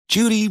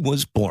Judy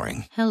was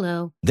boring.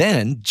 Hello.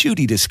 Then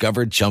Judy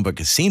discovered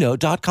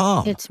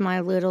ChumbaCasino.com. It's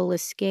my little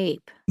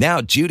escape. Now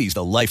Judy's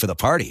the life of the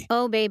party.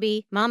 Oh,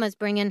 baby, mama's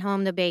bringing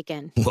home the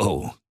bacon.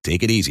 Whoa,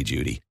 take it easy,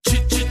 Judy.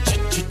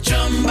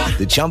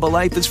 The Chumba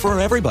life is for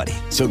everybody.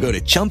 So go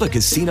to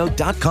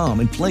ChumbaCasino.com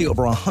and play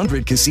over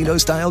 100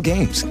 casino-style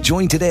games.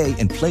 Join today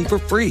and play for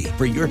free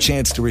for your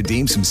chance to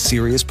redeem some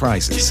serious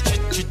prizes.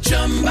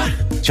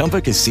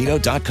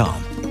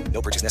 ChumbaCasino.com.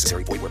 No purchase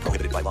necessary. Void where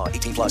prohibited by law.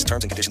 18 plus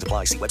terms and conditions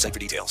apply. See website for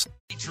details.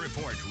 Leach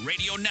Report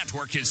Radio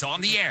Network is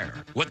on the air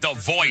with the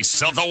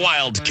voice of the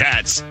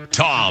Wildcats,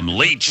 Tom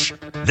Leach.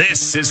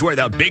 This is where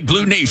the Big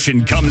Blue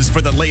Nation comes for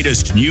the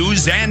latest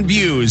news and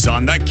views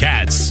on the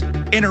Cats.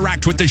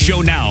 Interact with the show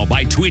now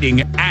by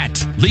tweeting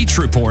at Leach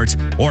Report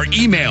or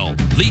email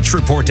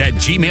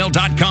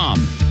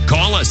leachreport@gmail.com.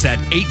 Call us at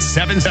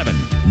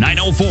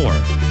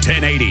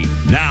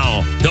 877-904-1080. Now,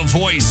 the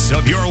voice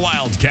of your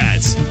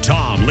Wildcats,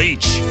 Tom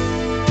Leach.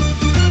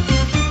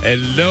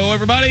 Hello,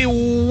 everybody.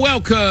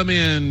 Welcome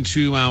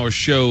into our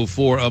show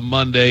for a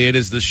Monday. It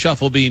is the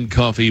Shuffle Bean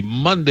Coffee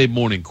Monday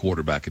morning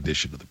quarterback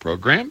edition of the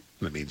program.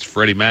 That means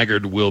Freddie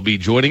Maggard will be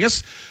joining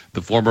us,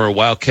 the former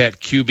Wildcat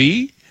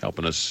QB,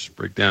 helping us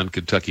break down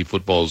Kentucky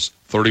football's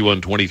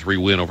 31-23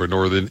 win over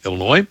Northern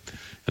Illinois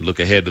and look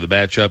ahead to the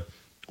matchup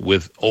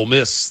with Ole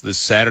Miss this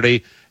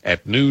Saturday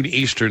at noon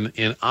Eastern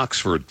in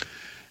Oxford.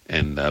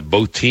 And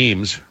both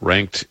teams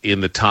ranked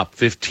in the top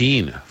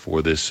 15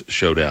 for this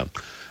showdown.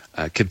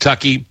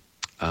 Kentucky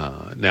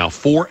now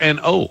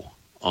 4-0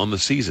 on the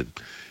season.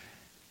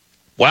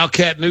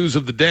 Wildcat news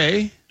of the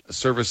day, a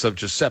service of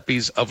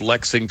Giuseppe's of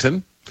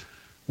Lexington.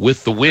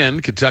 With the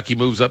win, Kentucky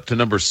moves up to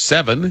number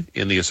 7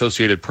 in the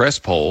Associated Press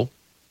poll,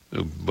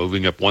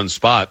 moving up one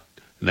spot,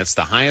 and that's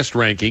the highest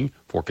ranking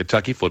for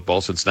Kentucky football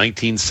since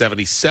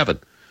 1977.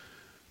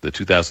 The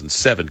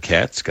 2007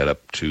 Cats got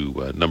up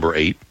to number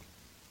 8,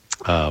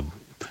 and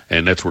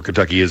that's where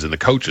Kentucky is in the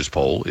coaches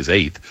poll, is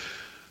 8th.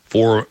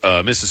 For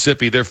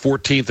Mississippi, they're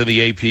 14th in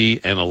the AP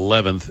and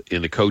 11th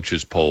in the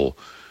coaches poll.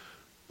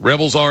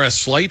 Rebels are a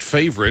slight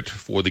favorite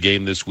for the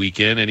game this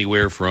weekend,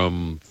 anywhere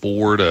from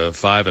 4 to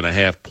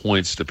 5.5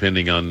 points,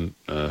 depending on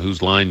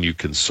whose line you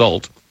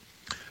consult.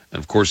 And,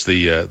 of course,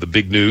 the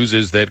big news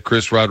is that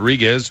Chris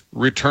Rodriguez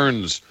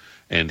returns,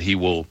 and he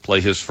will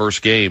play his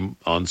first game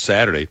on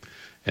Saturday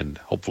and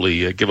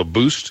hopefully give a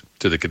boost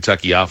to the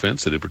Kentucky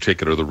offense, and in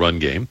particular the run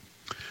game.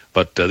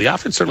 But the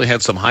offense certainly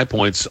had some high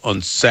points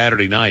on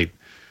Saturday night.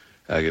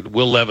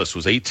 Will Levis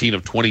was 18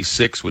 of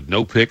 26 with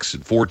no picks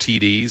and 4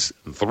 TDs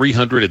and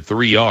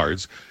 303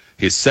 yards.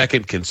 His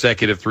second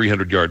consecutive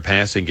 300-yard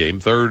passing game,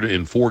 third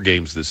in 4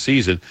 games this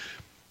season.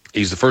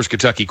 He's the first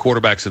Kentucky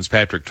quarterback since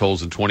Patrick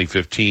Towles in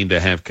 2015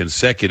 to have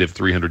consecutive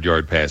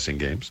 300-yard passing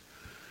games.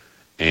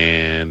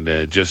 And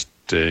just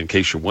in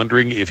case you're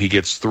wondering, if he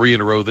gets 3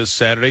 in a row this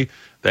Saturday,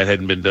 that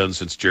hadn't been done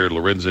since Jared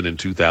Lorenzen in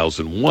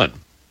 2001.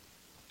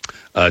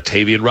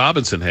 Tavian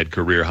Robinson had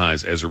career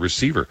highs as a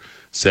receiver.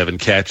 7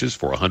 catches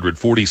for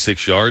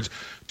 146 yards,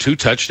 2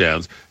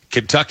 touchdowns.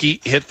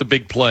 Kentucky hit the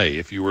big play.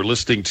 If you were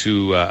listening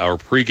to our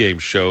pregame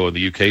show on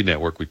the UK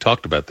network, we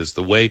talked about this.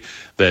 The way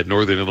that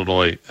Northern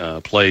Illinois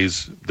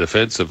plays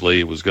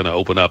defensively was going to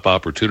open up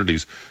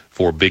opportunities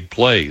for big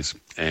plays.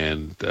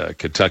 And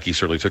Kentucky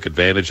certainly took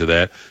advantage of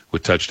that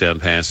with touchdown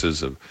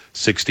passes of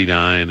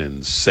 69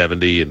 and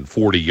 70 and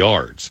 40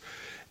 yards.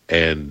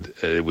 And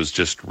it was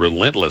just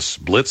relentless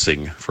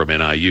blitzing from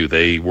NIU.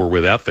 They were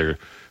without their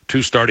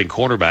 2 starting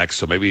cornerbacks,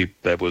 so maybe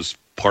that was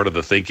part of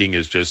the thinking,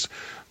 is just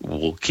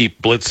we'll keep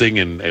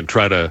blitzing and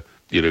try to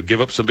give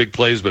up some big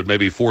plays, but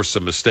maybe force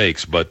some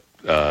mistakes. But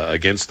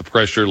against the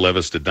pressure,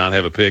 Levis did not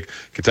have a pick.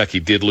 Kentucky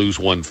did lose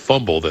 1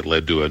 fumble that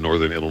led to a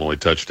Northern Illinois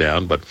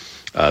touchdown, but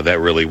that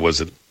really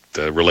wasn't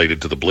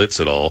related to the blitz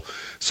at all.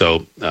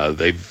 So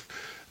they've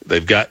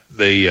got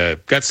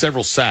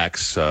several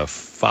sacks,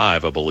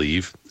 5, I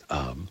believe.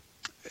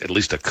 At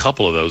least a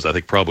couple of those, I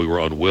think, probably were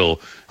on Will.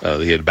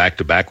 He had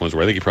back-to-back ones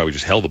where I think he probably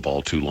just held the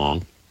ball too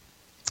long.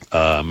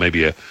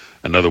 Maybe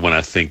another one,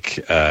 I think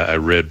I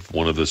read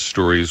one of the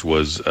stories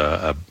was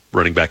a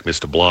running back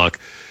missed a block.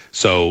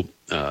 So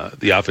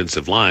the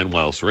offensive line,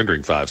 while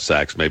surrendering 5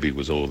 sacks, maybe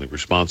was only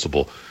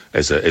responsible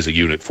as a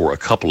unit for a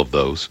couple of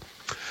those.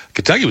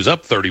 Kentucky was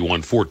up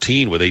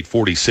 31-14 with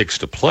 8:46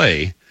 to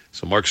play.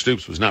 So Mark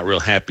Stoops was not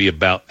real happy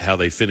about how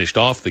they finished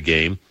off the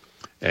game,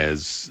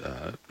 as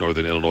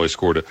Northern Illinois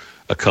scored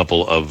a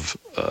couple of,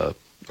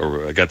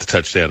 or got the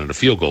touchdown and a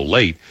field goal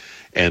late.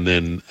 And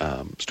then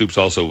Stoops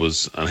also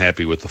was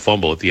unhappy with the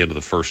fumble at the end of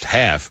the first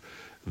half,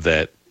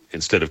 that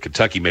instead of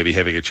Kentucky maybe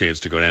having a chance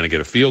to go down and get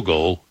a field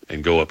goal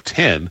and go up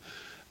 10,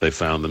 they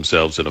found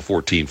themselves in a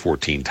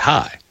 14-14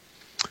 tie.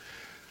 A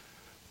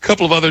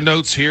couple of other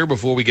notes here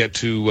before we get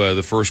to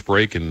the first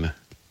break and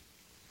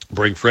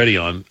bring Freddie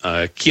on.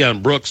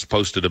 Keon Brooks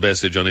posted a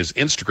message on his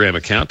Instagram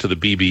account to the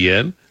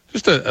BBN.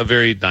 Just a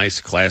very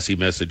nice, classy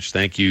message.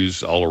 Thank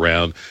yous all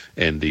around.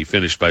 And he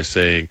finished by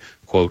saying,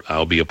 quote,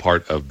 "I'll be a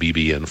part of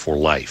BBN for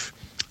life."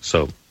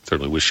 So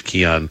certainly wish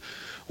Keon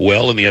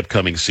well in the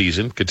upcoming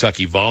season.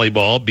 Kentucky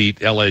volleyball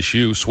beat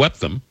LSU, swept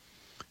them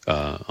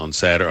on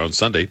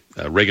Sunday.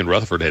 Reagan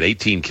Rutherford had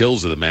 18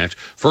 kills in the match.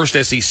 First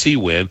SEC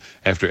win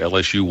after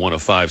LSU won a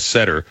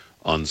 5-setter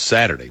on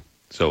Saturday.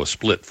 So a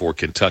split for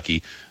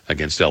Kentucky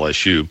against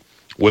LSU.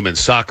 Women's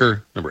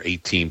soccer, number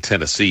 18,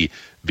 Tennessee,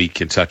 beat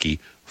Kentucky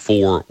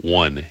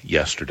 4-1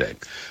 yesterday.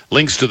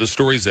 Links to the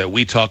stories that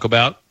we talk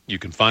about, you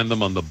can find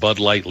them on the Bud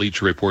Light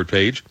Leach Report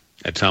page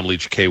at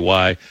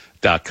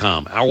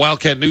TomLeachKY.com. Our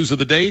Wildcat News of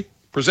the Day,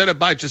 presented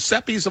by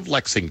Giuseppe's of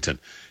Lexington.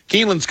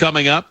 Keeneland's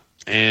coming up,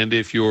 and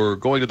if you're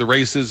going to the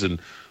races and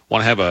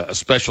want to have a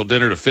special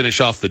dinner to finish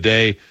off the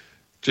day,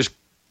 just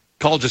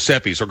call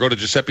Giuseppe's or go to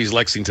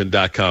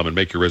Giuseppe'sLexington.com and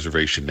make your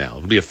reservation now.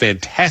 It'll be a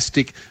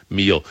fantastic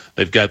meal.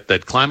 They've got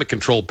that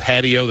climate-controlled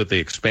patio that they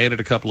expanded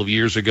a couple of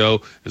years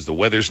ago. As the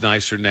weather's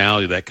nicer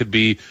now, that could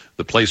be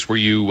the place where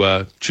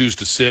you choose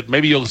to sit.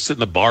 Maybe you'll sit in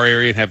the bar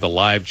area and have the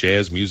live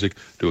jazz music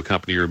to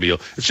accompany your meal.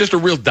 It's just a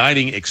real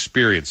dining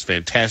experience.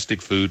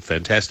 Fantastic food,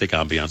 fantastic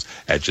ambiance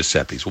at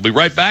Giuseppe's. We'll be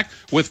right back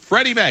with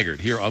Freddie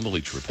Maggard here on the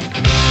Leach Report.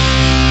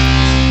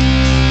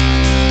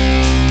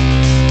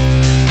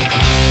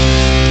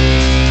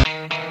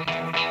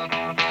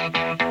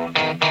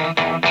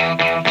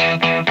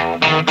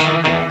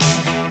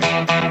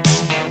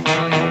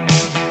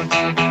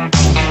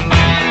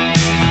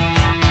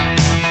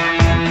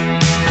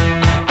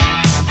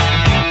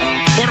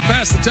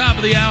 Top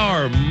of the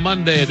hour,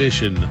 Monday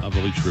edition of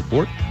the Leach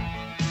Report.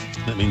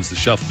 That means the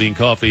Shuffle Bean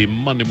Coffee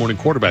Monday morning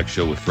quarterback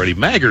show with Freddie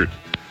Maggard.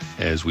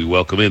 As we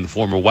welcome in the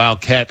former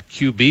Wildcat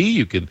QB,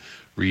 you can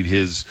read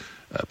his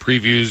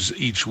previews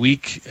each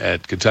week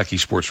at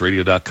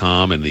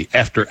KentuckySportsRadio.com and the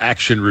After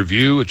Action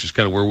Review, which is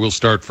kind of where we'll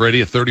start,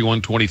 Freddie. A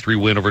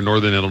 31-23 win over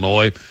Northern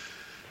Illinois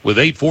with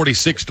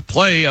 8:46 to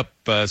play, up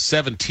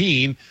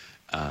 17.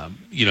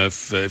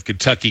 If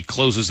Kentucky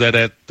closes that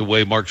at the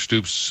way Mark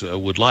Stoops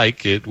would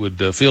like, it would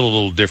feel a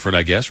little different,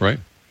 I guess, right?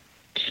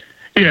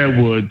 Yeah,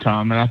 it would,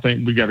 Tom. And I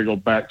think we got to go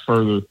back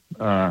further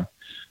to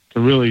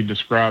really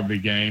describe the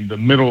game. The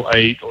middle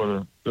 8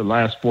 or the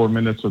last 4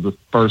 minutes of the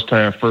first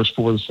half, first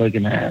 4 of the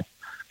second half.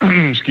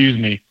 Excuse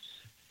me.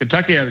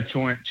 Kentucky had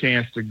a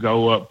chance to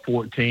go up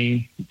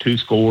 14, 2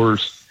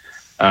 scores,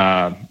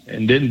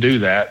 and didn't do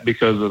that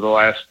because of the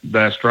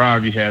last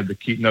drive. You had the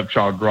Keaton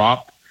Upshaw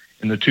drop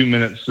in the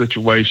 2-minute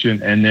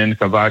situation, and then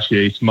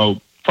Cavachier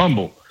Smoke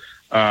fumble.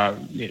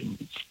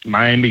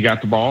 Miami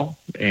got the ball,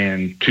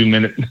 and 2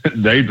 minutes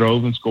they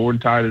drove and scored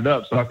and tied it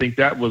up. So I think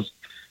that was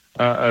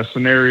a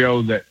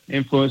scenario that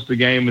influenced the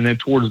game. And then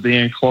towards the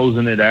end,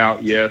 closing it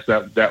out, yes,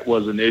 that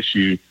was an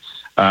issue.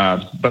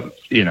 But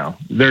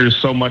there's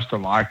so much to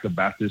like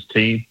about this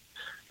team.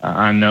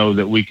 I know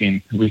that we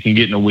can get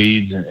in the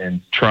weeds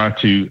and try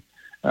to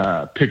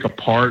pick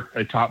apart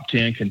a top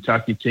 10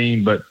 Kentucky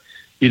team, but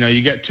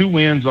you got 2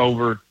 wins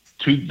over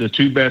the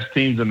 2 best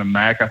teams in the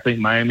MAC. I think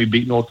Miami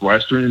beat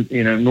Northwestern.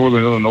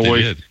 Northern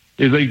Illinois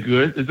is a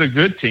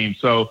good team.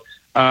 So,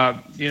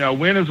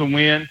 win is a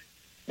win.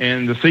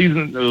 And the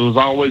season was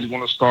always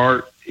going to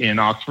start in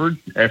Oxford.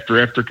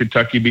 After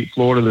Kentucky beat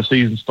Florida, the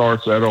season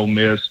starts at Ole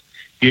Miss.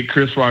 Get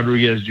Chris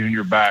Rodriguez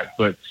Jr. back.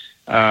 But,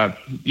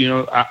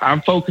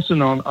 I'm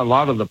focusing on a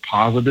lot of the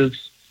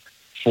positives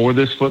for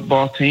this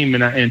football team.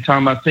 And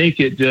Tom, I think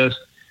it just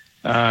 –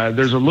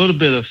 there's a little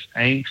bit of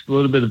angst, a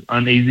little bit of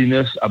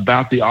uneasiness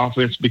about the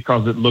offense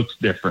because it looks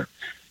different.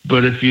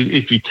 But if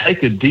you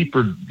take a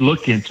deeper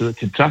look into it,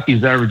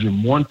 Kentucky's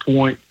averaging 1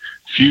 point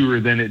fewer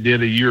than it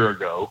did a year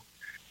ago,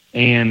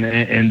 and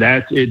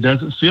that it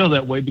doesn't feel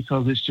that way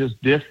because it's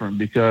just different.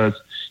 Because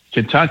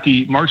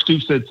Kentucky, Mark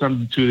Stoops said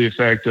something to the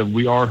effect of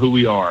 "We are who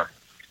we are,"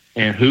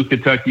 and who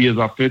Kentucky is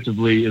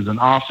offensively is an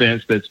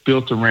offense that's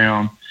built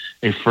around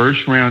a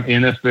first-round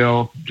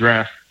NFL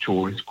draft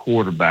choice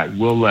quarterback,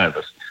 Will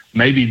Levis.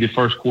 Maybe the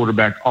first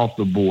quarterback off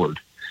the board,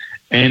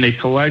 and a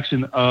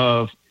collection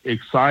of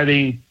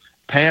exciting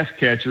pass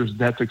catchers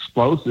that's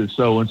explosive.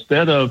 So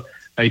instead of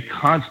a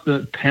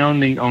constant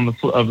pounding of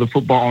the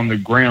football on the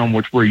ground,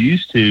 which we're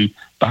used to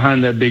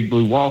behind that big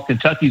blue wall,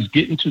 Kentucky's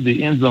getting to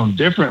the end zone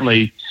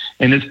differently,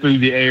 and it's through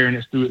the air and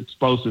it's through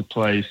explosive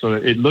plays. So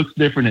it looks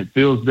different, it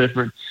feels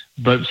different,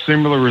 but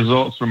similar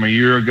results from a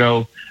year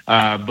ago.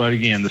 But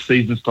again, the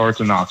season starts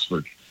in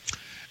Oxford.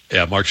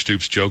 Yeah, Mark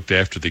Stoops joked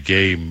after the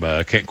game.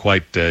 Can't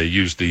quite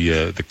use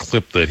the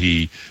clip that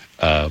he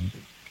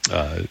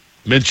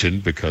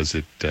mentioned because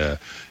it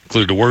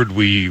included a word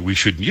we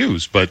shouldn't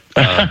use, but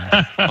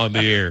on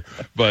the air.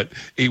 But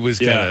he was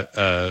kind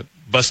of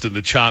busting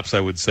the chops, I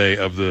would say,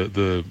 of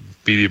the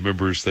media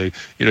members.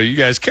 You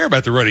guys care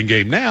about the running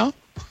game now.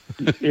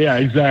 Yeah,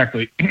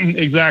 exactly.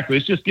 Exactly.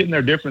 It's just getting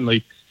there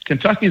differently.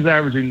 Kentucky's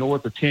averaging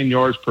north of 10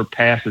 yards per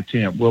pass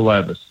attempt. Will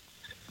Levis.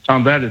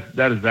 Tom, that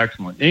is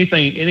excellent.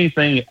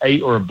 Anything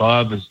 8 or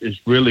above is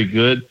really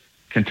good.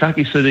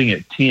 Kentucky's sitting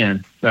at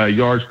 10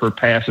 yards per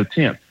pass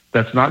attempt.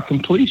 That's not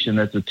completion.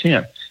 That's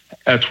attempt.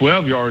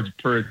 12 yards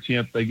per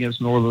attempt against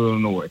Northern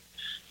Illinois.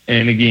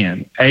 And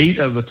again, 8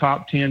 of the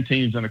top 10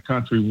 teams in the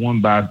country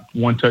won by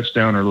 1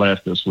 touchdown or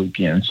less this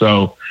weekend.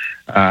 So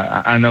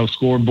I know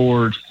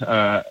scoreboard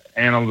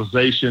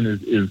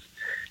analyzation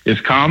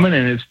It's common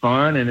and it's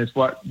fun and it's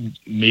what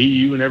me,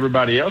 you, and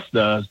everybody else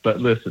does. But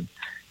listen,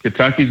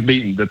 Kentucky's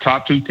beaten the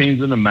top two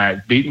teams in the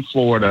MAC, beaten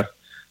Florida,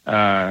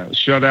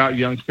 shut out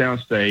Youngstown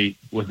State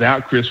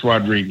without Chris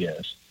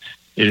Rodriguez.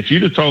 If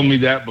you'd have told me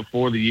that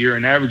before the year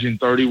and averaging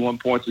 31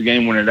 points a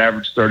game when it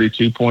averaged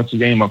 32 points a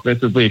game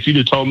offensively, if you'd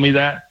have told me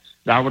that,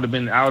 I would have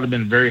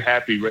been very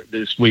happy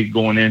this week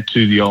going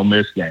into the Ole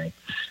Miss game.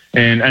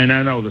 And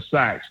I know the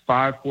sacks,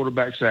 5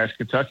 quarterback sacks.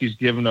 Kentucky's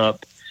given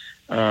up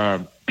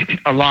a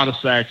lot of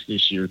sacks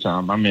this year,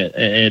 Tom. I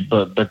mean,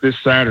 but this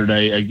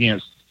Saturday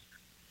against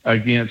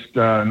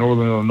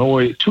Northern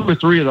Illinois, 2 or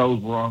 3 of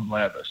those were on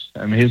Levis.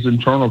 I mean, his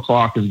internal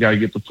clock has got to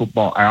get the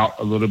football out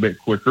a little bit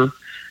quicker,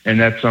 and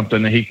that's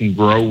something that he can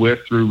grow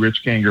with through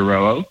Rich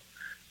Cangarello.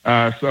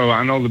 So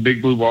I know the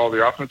Big Blue Ball,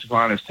 the offensive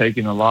line has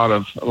taken a lot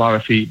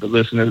of heat. But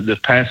listen, this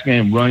pass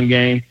game, run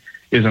game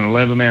is an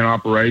 11-man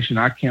operation.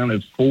 I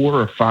counted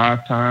 4 or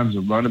 5 times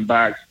the running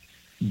backs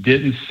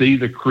didn't see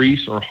the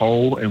crease or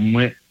hole and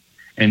went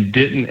and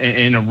didn't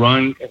in a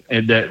run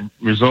that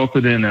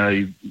resulted in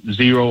a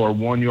 0 or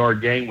 1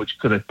 yard gain, which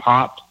could have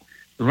popped.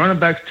 The running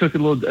backs took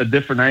a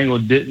different angle,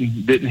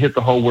 didn't hit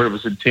the hole where it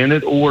was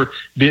intended, or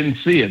didn't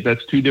see it.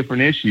 That's 2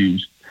 different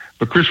issues.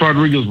 But Chris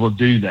Rodriguez will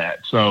do that.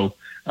 So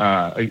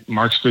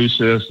Mark Stu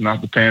says,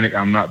 not to panic.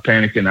 I'm not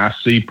panicking. I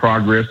see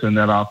progress in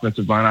that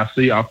offensive line. I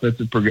see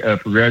offensive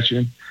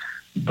progression.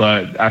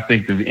 But I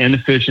think the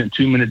inefficient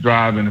 2-minute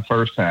drive in the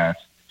first half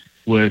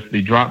with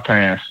the drop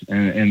pass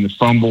and the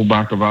fumble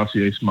by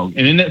Cavassier Smoke.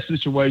 And in that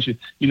situation,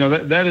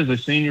 that is a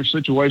senior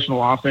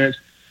situational offense.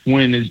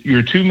 When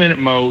you're 2-minute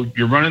mode,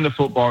 you're running the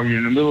football, you're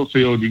in the middle of the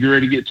field, you're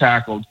ready to get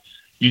tackled,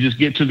 you just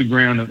get to the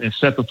ground and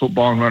set the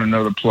football and run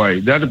another play.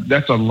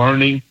 That's a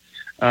learning.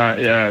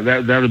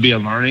 That would be a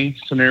learning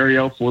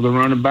scenario for the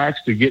running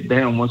backs to get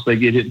down once they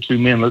get hit 2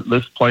 men.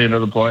 Let's play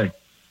another play.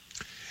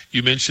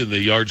 You mentioned the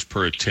yards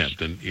per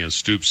attempt, and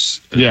Stoops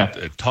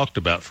talked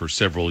about for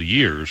several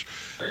years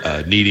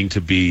needing to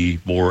be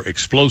more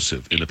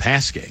explosive in the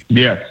pass game.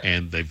 Yeah,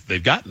 and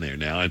they've gotten there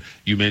now. And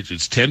you mentioned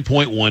it's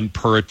 10.1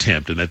 per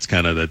attempt, and that's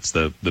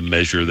the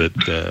measure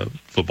that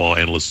football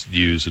analysts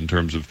use in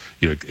terms of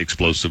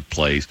explosive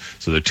plays.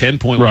 So they're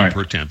 10.1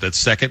 per attempt. That's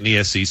second in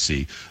the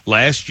SEC.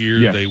 Last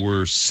year they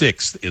were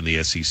 6th in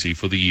the SEC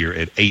for the year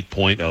at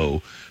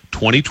 8.0.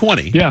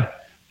 2020,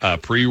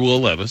 pre-Rule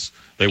Levis,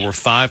 they were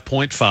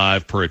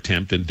 5.5 per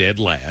attempt and dead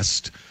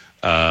last.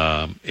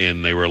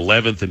 And they were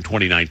 11th in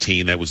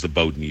 2019. That was the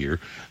Bowden year.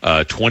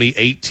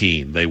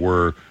 2018, they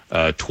were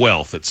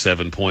 12th at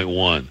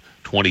 7.1.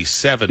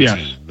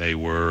 2017, they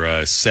were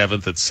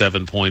 7th at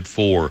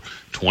 7.4.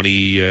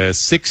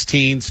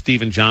 2016,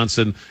 Steven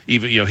Johnson,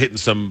 even hitting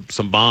some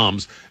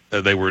bombs.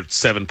 They were at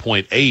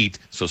 7.8,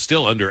 so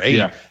still under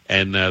 8,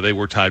 and they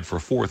were tied for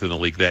 4th in the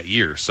league that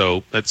year.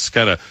 So that's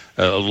kind of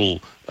a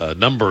little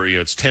number.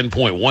 It's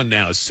 10.1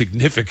 now. It's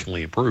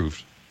significantly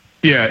improved.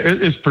 Yeah,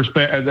 it's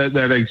perspective.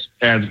 That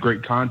adds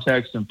great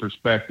context and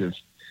perspective.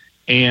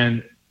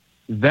 And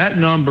that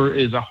number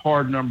is a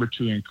hard number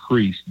to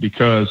increase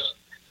because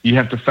you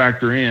have to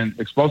factor in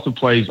explosive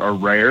plays are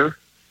rare,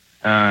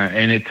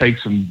 and it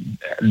takes some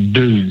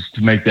dudes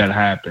to make that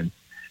happen.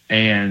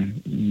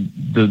 And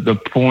the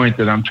point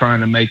that I'm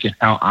trying to make and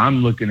how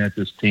I'm looking at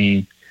this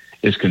team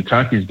is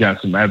Kentucky's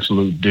got some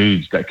absolute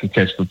dudes that can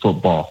catch the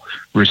football,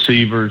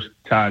 receivers,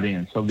 tight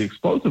ends. So the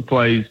explosive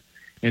plays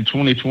in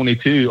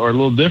 2022 are a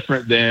little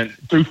different than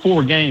through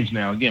 4 games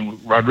now. Again,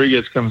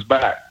 Rodriguez comes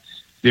back.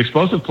 The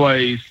explosive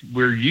plays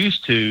we're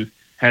used to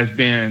has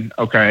been,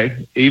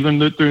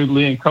 even through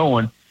Lee and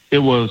Cohen, it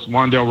was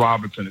Wan'Dale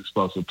Robinson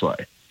explosive play.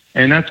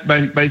 And that's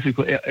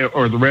basically,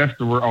 or the rest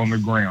were on the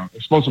ground.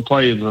 Explosive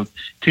play is a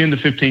 10 to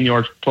 15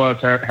 yards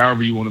plus,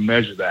 however you want to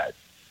measure that.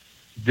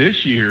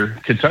 This year,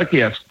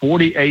 Kentucky has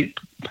 48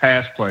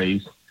 pass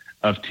plays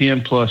of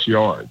 10-plus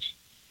yards.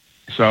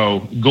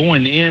 So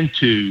going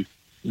into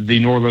the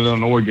Northern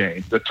Illinois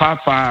game, the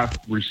top 5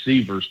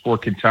 receivers for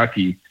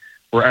Kentucky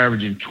were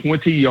averaging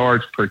 20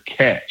 yards per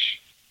catch.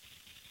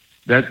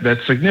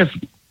 That's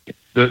significant.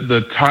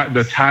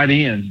 The tight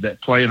ends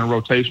that play on a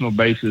rotational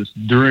basis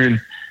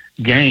during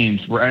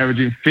games were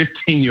averaging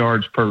 15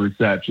 yards per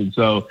reception.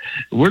 So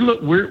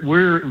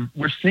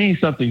we're seeing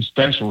something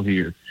special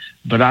here.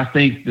 But I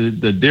think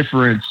the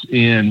difference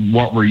in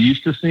what we're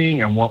used to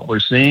seeing and what we're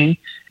seeing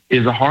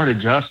is a hard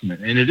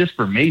adjustment, and it is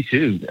for me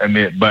too.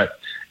 But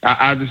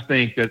I just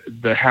think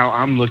that how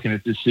I'm looking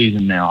at this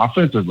season now,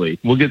 offensively,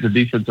 we'll get to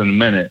defense in a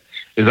minute,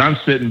 is I'm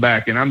sitting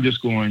back and I'm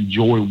just going to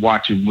enjoy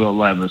watching Will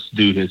Levis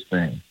do his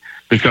thing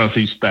because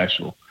he's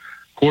special.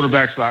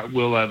 Quarterbacks like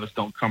Will Levis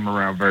don't come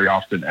around very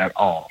often at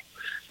all.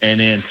 And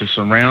then to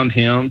surround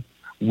him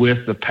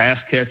with the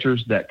pass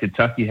catchers that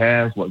Kentucky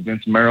has, what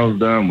Vince Merrill's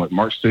done, what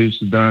Mark Stoops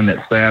has done,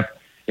 that staff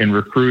in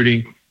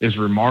recruiting is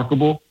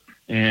remarkable.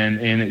 And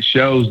it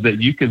shows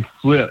that you can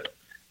flip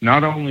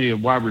not only a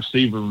wide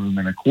receiver room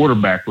and a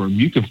quarterback room,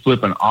 you can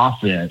flip an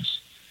offense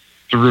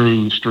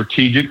through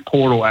strategic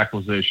portal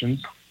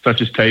acquisitions,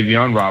 such as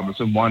Tavion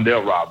Robinson,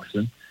 Wan'Dale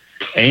Robinson,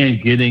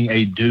 and getting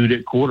a dude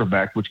at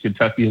quarterback, which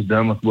Kentucky has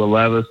done with Will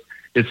Levis.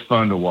 It's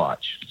fun to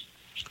watch.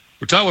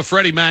 We're talking with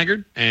Freddie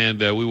Maggard,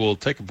 and we will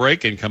take a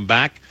break and come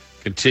back,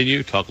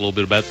 continue, talk a little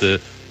bit about the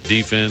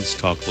defense,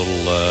 talk a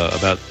little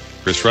about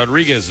Chris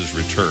Rodriguez's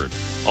return.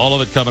 All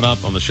of it coming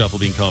up on the Shuffle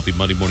Bean Coffee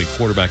Monday morning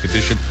quarterback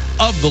edition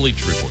of the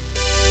Leach Report.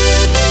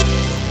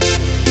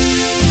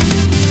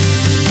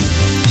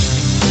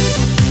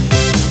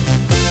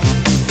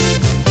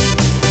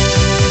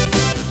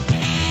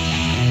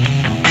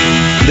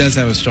 He does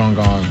have a strong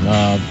arm.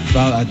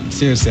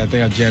 Seriously, I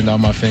think I've jammed all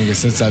my fingers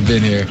since I've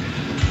been here.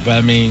 But,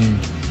 I mean,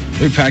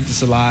 we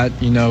practice a lot.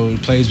 You know,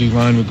 the plays we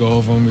run, we go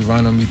over them, we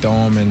run them, we throw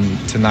them.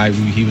 And tonight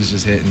he was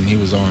just hitting. He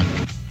was on.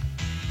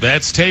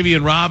 That's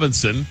Tavian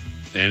Robinson,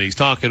 and he's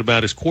talking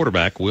about his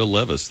quarterback, Will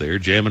Levis, there,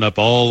 jamming up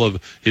all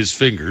of his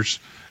fingers.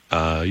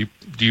 Do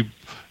you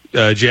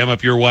jam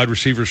up your wide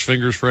receiver's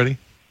fingers, Freddie?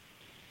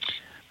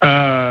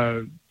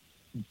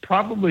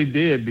 Probably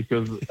did,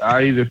 because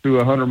I either threw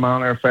a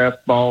 100-mile-an-hour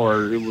fastball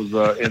or it was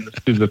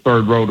to the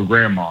third row to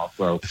Grandma.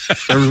 So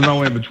there was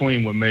no in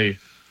between with me.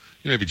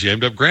 You maybe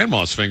jammed up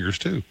Grandma's fingers,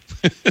 too.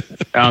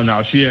 Oh,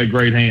 no, she had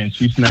great hands.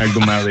 She snagged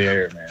them out of the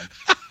air, man.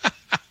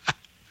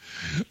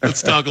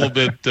 Let's talk a little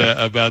bit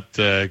about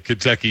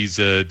Kentucky's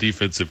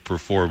defensive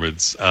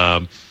performance.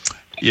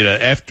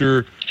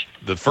 After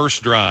the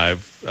first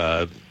drive,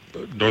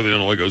 Northern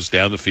Illinois goes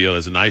down the field,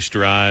 has a nice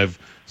drive,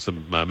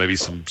 maybe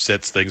some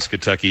sets things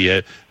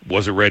Kentucky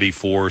wasn't ready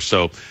for.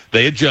 So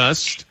they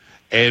adjust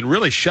and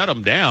really shut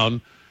them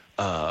down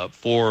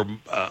for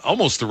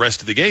almost the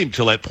rest of the game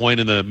till that point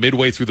in the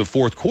midway through the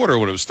fourth quarter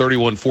when it was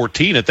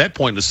 31-14. At that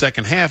point in the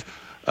second half,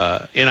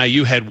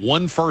 NIU had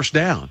one first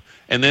down.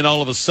 And then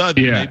all of a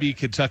sudden, maybe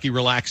Kentucky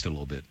relaxed a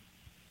little bit.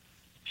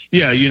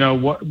 Yeah, you know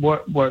what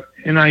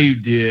NIU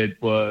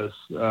did was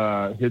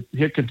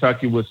hit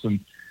Kentucky with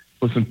some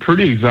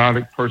pretty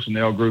exotic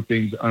personnel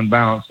groupings,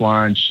 unbalanced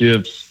line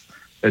shifts,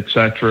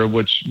 etc.,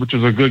 which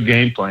was a good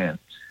game plan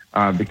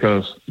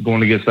because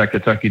going against that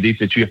Kentucky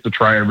defense, you have to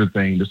try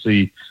everything to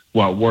see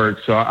what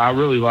works. So I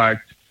really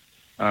liked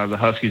the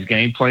Huskies'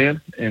 game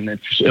plan, and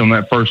on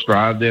that first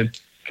drive, then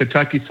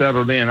Kentucky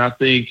settled in. I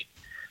think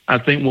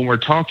when we're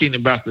talking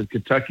about the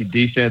Kentucky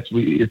defense,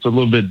 it's a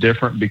little bit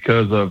different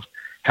because of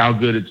how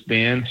good it's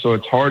been. So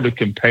it's hard to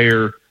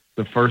compare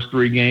the first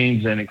 3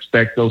 games and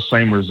expect those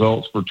same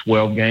results for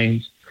 12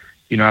 games.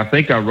 You know, I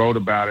think I wrote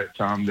about it,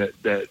 Tom, that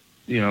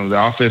you know, the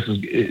offense has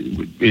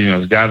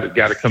got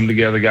to come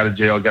together, got to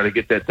gel, got to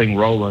get that thing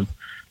rolling,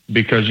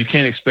 because you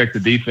can't expect the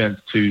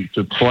defense to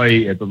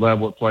play at the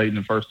level it played in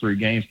the first 3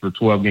 games for a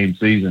 12-game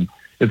season.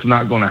 It's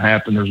not going to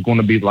happen. There's going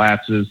to be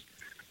lapses.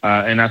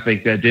 And I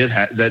think that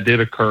did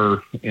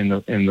occur in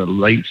the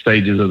late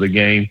stages of the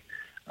game.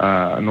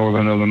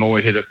 Northern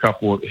Illinois hit a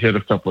couple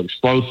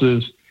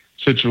explosives,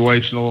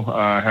 situational.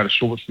 Had a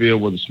short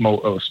field with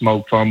a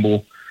smoke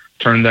fumble,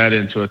 turned that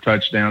into a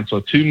touchdown.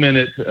 So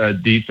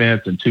 2-minute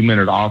defense and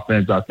 2-minute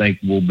offense, I think,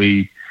 will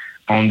be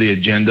on the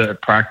agenda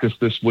at practice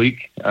this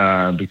week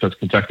because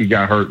Kentucky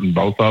got hurt in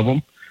both of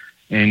them.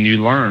 And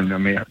you learn. I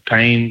mean,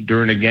 pain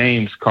during the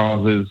games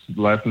causes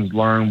lessons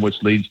learned,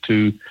 which leads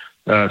to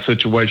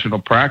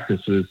situational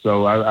practices.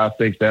 So I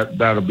think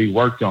that'll be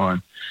worked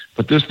on.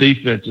 But this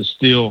defense is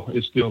still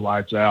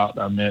lights out.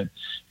 I mean,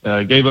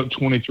 gave up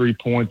 23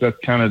 points. That's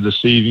kind of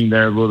deceiving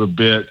there a little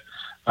bit.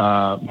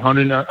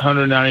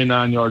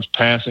 199 yards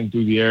passing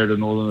through the air to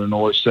Northern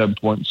Illinois,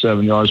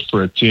 7.7 yards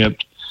per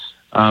attempt.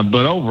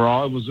 But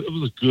overall, it was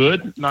a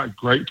good, not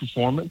great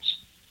performance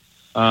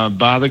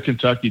by the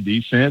Kentucky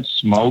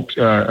defense. I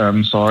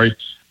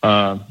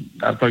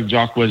think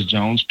Jacquez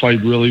Jones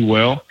played really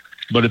well.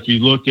 But if you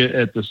look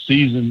at the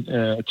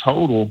season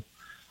total,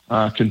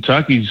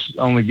 Kentucky's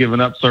only given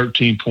up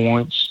 13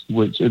 points,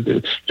 which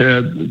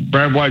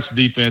Brad White's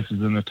defense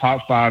is in the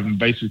top 5 in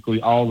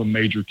basically all the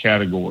major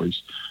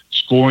categories.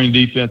 Scoring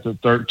defense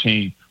at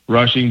 13,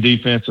 rushing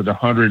defense at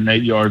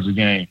 108 yards a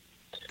game,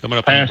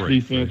 pass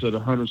defense at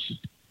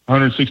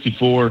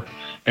 164,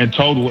 and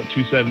total at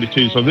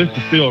 272. So this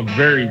is still a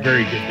very,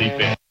 very good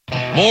defense.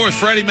 More with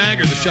Freddie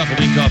Maggard, the Shuffle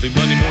Bean Coffee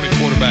Monday morning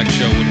quarterback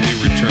show when we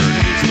return.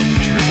 It is the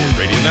Leach Report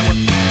Radio Network.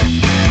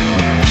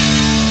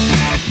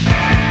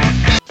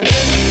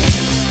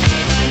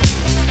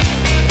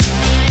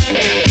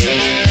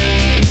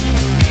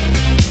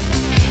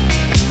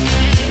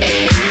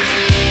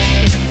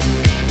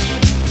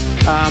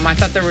 I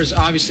thought there's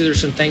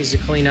some things to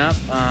clean up.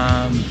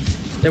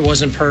 It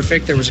wasn't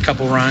perfect. There was a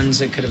couple runs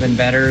that could have been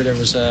better. There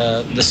was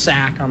the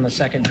sack on the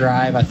second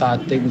drive. I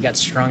thought we got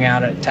strung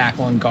out at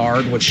tackle and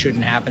guard, which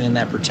shouldn't happen in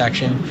that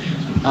protection.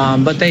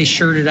 But they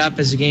shored it up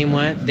as the game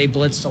went. They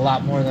blitzed a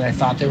lot more than I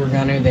thought they were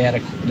going to. They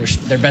had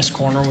their best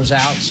corner was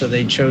out, so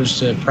they chose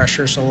to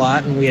pressure us a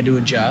lot, and we had to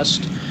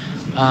adjust.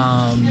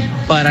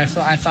 But I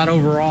thought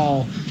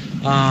overall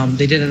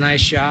they did a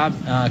nice job.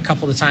 A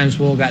couple of times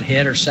Will got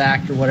hit or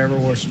sacked or whatever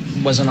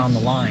wasn't on the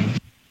line.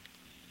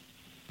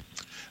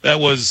 That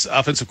was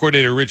offensive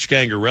coordinator Rich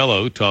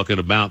Gangarello talking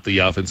about the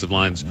offensive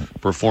line's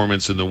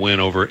performance in the win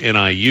over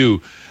NIU.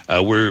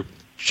 We're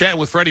Chatting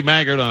with Freddie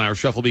Maggard on our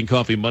Shuffle Bean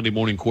Coffee Monday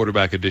morning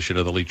quarterback edition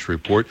of the Leach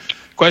Report.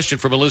 Question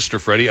from a listener,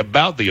 Freddie,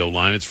 about the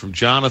O-line. It's from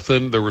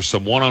Jonathan. There were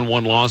some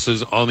one-on-one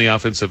losses on the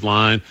offensive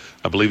line.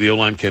 I believe the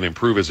O-line can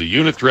improve as a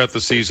unit throughout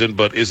the season,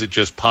 but is it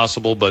just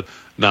possible but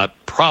not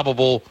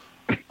probable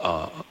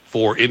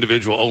for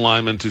individual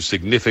O-linemen to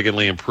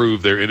significantly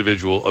improve their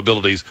individual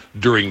abilities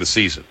during the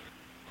season?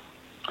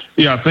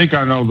 Yeah, I think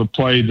I know the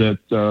play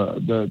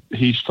that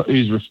he's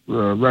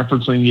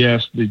referencing.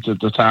 Yes,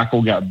 the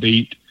tackle got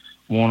beat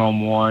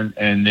one-on-one,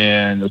 and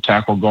then the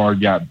tackle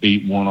guard got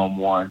beat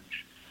one-on-one.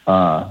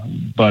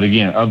 But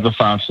again, of the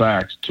 5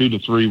 sacks, 2 to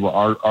 3 were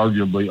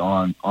arguably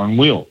on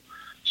Will.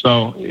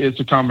 So it's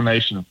a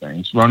combination of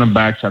things. Running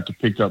backs have to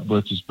pick up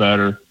blitzes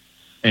better.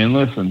 And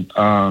listen,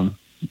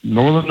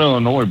 Northern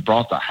Illinois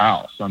brought the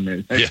house. I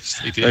mean,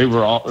 yes, they did. They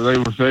were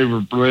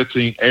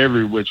blitzing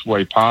every which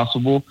way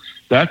possible.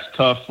 That's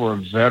tough for a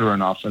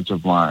veteran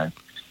offensive line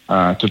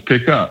to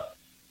pick up.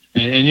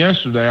 And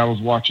yesterday I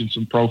was watching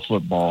some pro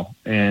football,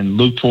 and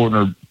Luke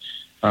Fortner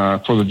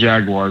for the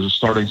Jaguars, a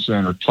starting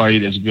center,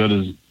 played as good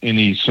as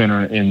any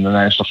center in the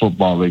National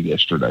Football League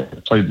yesterday.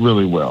 Played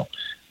really well.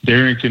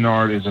 Darian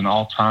Kennard is an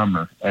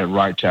all-timer at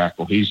right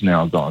tackle. He's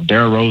now gone.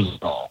 Darrell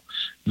Rosenthal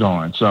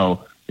gone.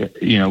 So,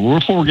 we're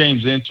 4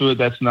 games into it.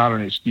 That's not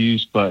an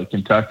excuse, but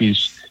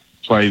Kentucky's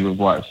played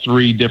with,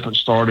 3 different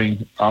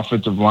starting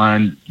offensive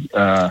lines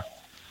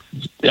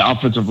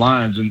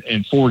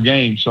in 4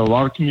 games. So a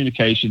lot of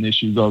communication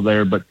issues go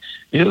there, but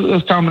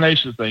it's a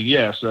combination thing.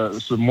 Yes,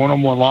 some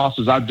one-on-one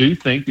losses. I do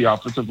think the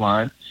offensive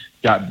line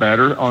got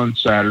better on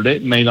Saturday.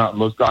 It may not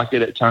look like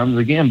it at times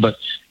again, but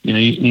when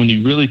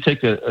you really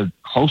take a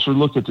closer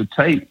look at the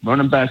tape,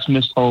 running backs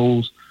missed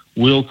holes.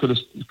 Will could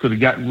have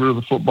gotten rid of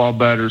the football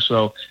better.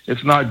 So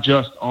it's not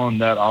just on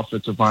that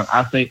offensive line.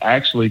 I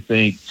actually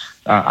think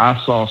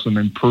I saw some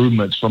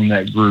improvements from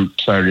that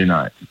group Saturday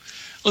night.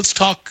 Let's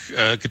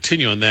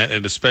continue on that,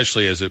 and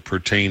especially as it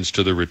pertains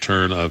to the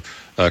return of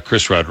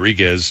Chris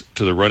Rodriguez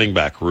to the running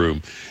back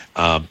room.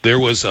 There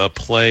was a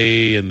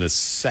play in the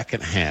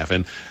second half,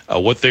 and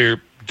what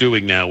they're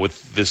doing now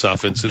with this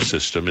offensive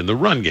system in the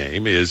run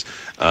game is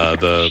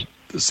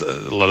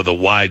a lot of the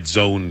wide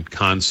zone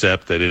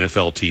concept that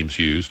NFL teams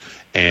use,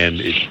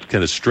 and it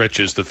kind of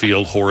stretches the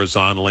field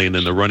horizontally, and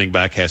then the running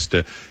back has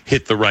to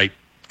hit the right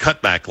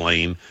cutback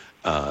lane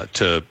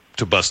to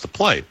bust the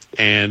play.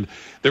 And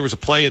there was a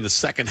play in the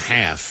second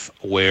half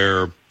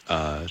where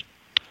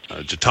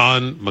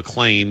Jaton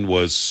McClain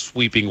was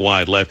sweeping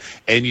wide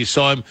left, and you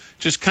saw him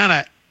just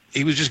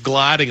he was just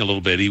gliding a little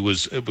bit. It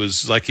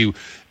was like he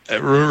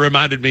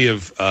reminded me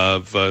of a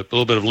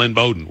little bit of Lynn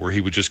Bowden, where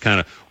he would just kind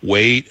of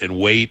wait and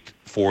wait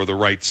for the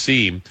right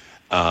seam,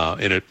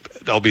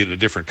 albeit a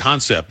different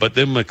concept. But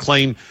then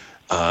McClain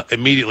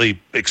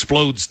immediately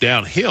explodes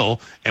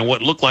downhill, and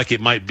what looked like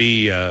it might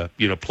be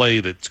play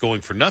that's going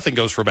for nothing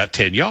goes for about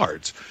 10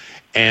 yards.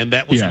 And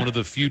that was one of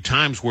the few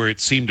times where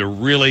it seemed to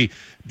really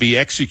be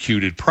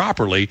executed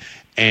properly.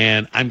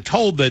 And I'm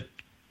told that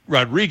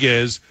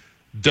Rodriguez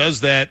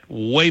does that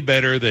way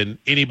better than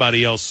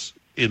anybody else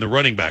in the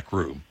running back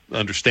room,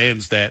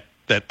 understands that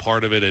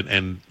part of it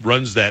and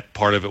runs that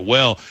part of it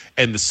well.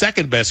 And the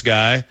second best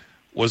guy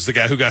was the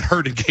guy who got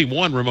hurt in game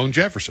 1, Ramon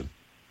Jefferson.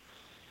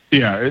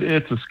 Yeah,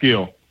 it's a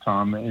skill,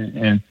 Tom.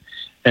 And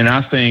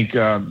I think,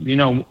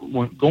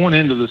 going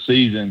into the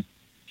season,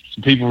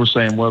 some people were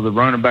saying, well, the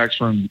running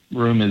backs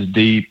room is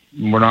deep.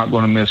 We're not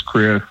going to miss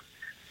Chris.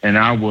 And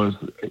I was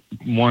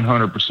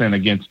 100%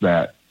 against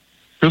that.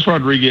 Chris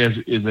Rodriguez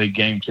is a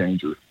game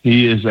changer.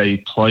 He is a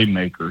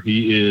playmaker.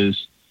 He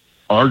is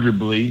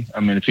arguably,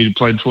 if he'd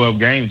played 12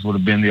 games, would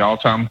have been the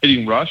all-time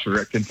leading rusher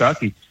at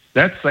Kentucky.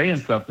 That's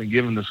saying something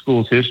given the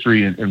school's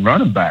history in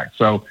running back.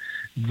 So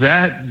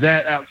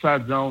that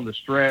outside zone, the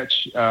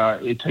stretch,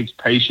 it takes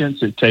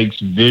patience. It takes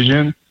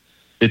vision.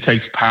 It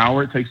takes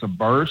power, it takes a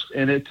burst,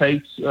 and it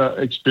takes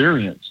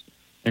experience.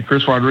 And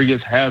Chris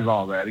Rodriguez has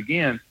all that.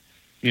 Again,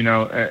 and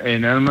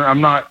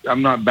I'm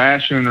not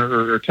bashing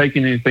or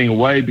taking anything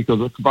away, because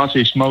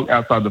Kavasi Smoke,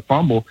 outside the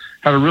fumble,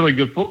 had a really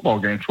good football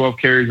game. 12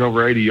 carries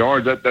over 80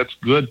 yards. That's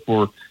good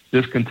for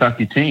this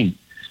Kentucky team.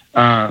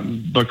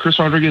 But Chris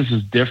Rodriguez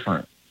is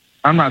different.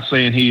 I'm not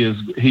saying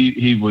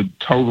he would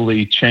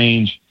totally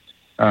change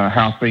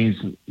how things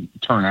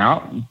turn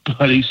out,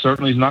 but he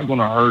certainly is not going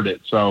to hurt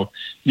it. So,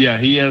 yeah,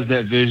 he has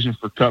that vision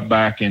for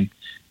cutback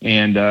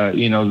and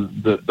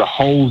the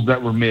holes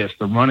that were missed,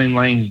 the running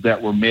lanes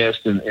that were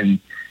missed, and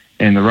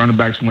the running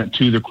backs went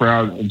to the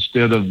crowd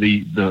instead of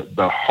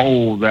the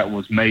hole that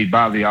was made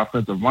by the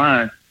offensive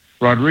line.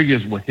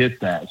 Rodriguez will hit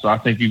that. So I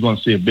think you're going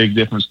to see a big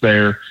difference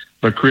there.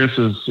 But Chris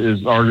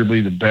is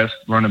arguably the best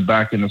running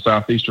back in the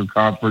Southeastern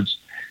Conference,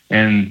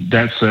 and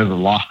that says a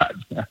lot.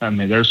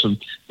 There's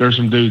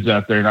some dudes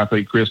out there, and I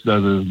think Chris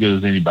does it as good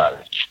as anybody.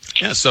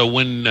 Yeah, so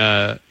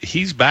when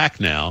he's back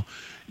now,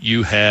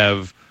 you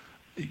have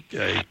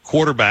a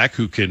quarterback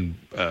who can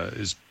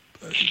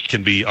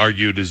be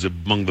argued as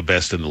among the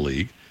best in the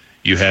league.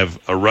 You have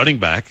a running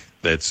back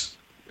that's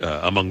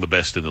among the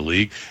best in the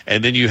league.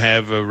 And then you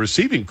have a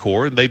receiving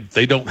core, and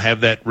they don't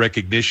have that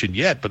recognition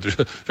yet, but there's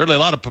certainly a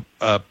lot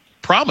of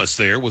promise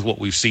there with what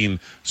we've seen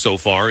so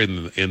far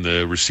in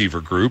the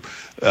receiver group.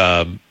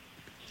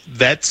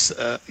 That's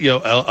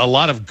a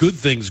lot of good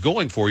things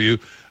going for you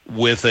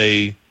with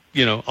a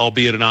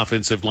albeit an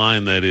offensive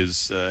line that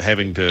is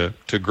having to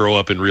grow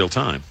up in real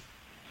time.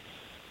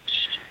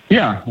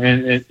 Yeah,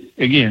 and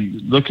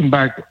again, looking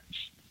back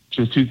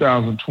to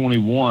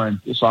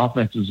 2021, this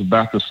offense is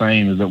about the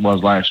same as it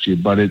was last year,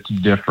 but it's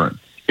different.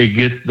 It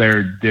gets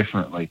there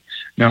differently.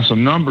 Now,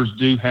 some numbers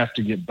do have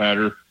to get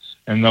better,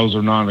 and those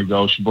are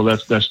non-negotiable.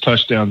 That's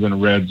touchdowns in the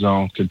red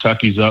zone.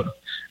 Kentucky's up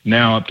to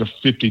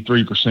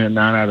 53%,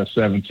 9 out of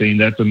 17.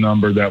 That's a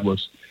number that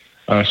was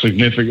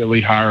significantly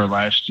higher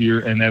last year,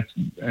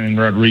 and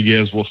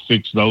Rodriguez will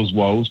fix those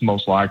woes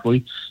most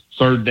likely.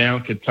 Third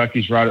down,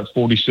 Kentucky's right at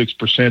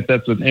 46%.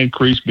 That's an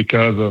increase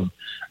because of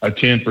a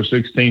 10 for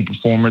 16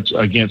 performance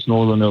against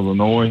Northern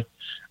Illinois.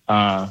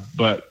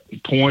 But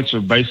points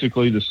are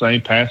basically the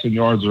same. Passing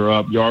yards are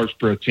up. Yards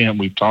per attempt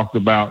we've talked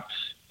about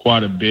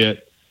quite a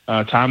bit.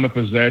 Time of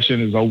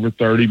possession is over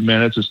 30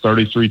 minutes. It's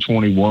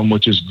 33-21,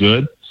 which is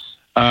good.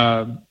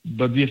 But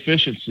the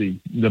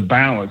efficiency, the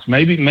balance,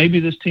 maybe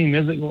this team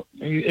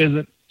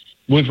isn't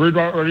with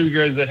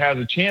Rodriguez that has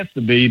a chance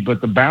to be,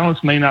 but the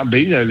balance may not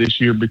be there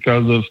this year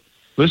because of,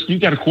 listen, you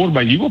got a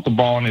quarterback. You want the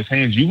ball in his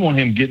hands. You want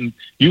him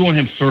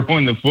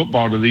throwing the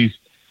football to these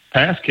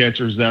pass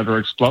catchers that are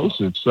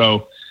explosive.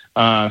 So,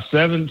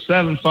 7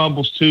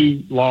 fumbles,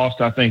 2 lost.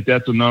 I think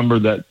that's a number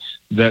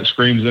that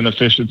screams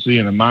inefficiency,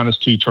 and a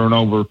 -2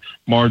 turnover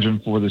margin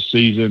for the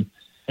season.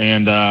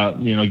 And,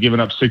 giving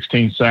up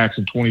 16 sacks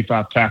and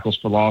 25 tackles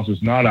for loss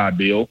is not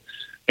ideal.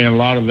 And a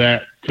lot of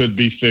that could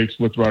be fixed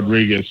with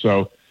Rodriguez.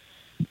 So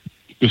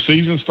the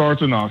season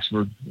starts in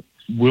Oxford.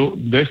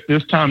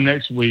 This time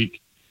next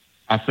week,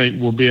 I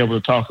think we'll be able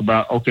to talk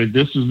about, okay,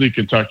 this is the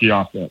Kentucky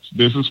offense.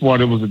 This is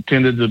what it was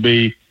intended to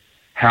be.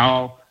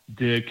 How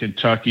did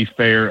Kentucky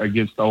fare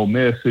against Ole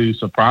Miss, who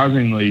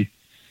surprisingly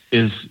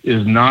is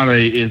not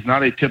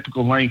a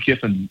typical Lane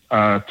Kiffin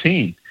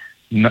team?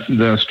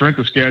 The strength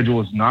of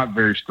schedule is not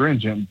very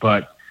stringent,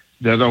 but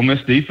the Ole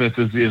Miss defense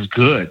is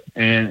good,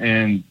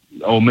 and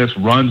Ole Miss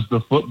runs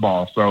the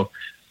football. So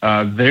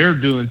they're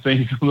doing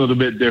things a little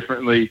bit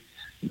differently.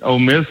 Ole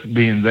Miss,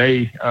 being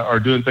they are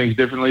doing things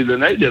differently than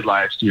they did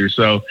last year.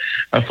 So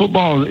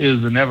football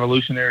is an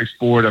evolutionary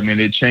sport. I mean,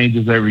 it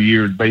changes every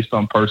year based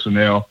on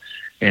personnel.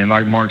 And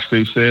like Mark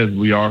Stoops says,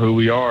 we are who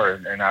we are.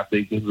 And I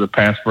think this is a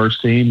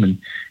pass-first team and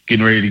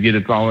getting ready to get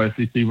its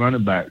all-SEC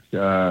running back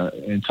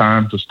in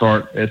time to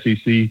start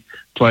SEC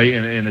play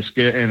in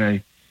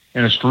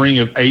a string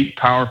of 8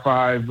 Power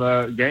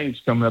 5 games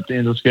coming up to the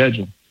end of the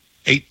schedule.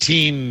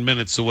 18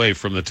 minutes away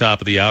from the top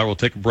of the hour. We'll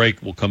take a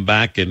break. We'll come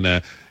back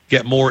and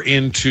get more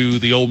into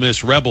the Ole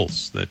Miss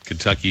Rebels that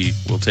Kentucky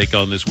will take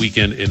on this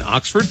weekend in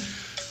Oxford.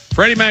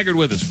 Freddie Maggard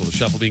with us for the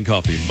Shuffle Bean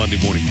Coffee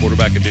Monday morning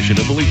quarterback edition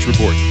of the Leach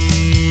Report.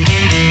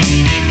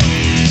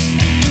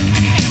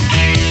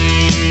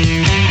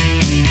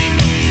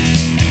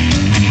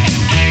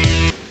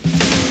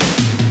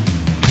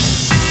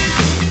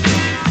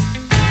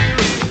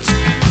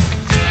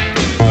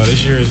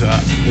 This year is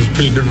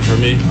pretty different for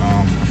me.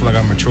 I feel like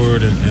I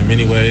matured in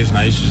many ways, and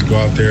I used to just go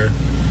out there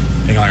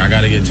thinking like I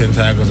got to get 10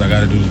 tackles, I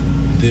got to do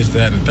this,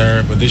 that, and the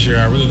third. But this year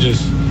I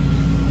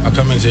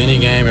come into any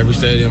game, every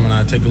stadium, and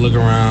I take a look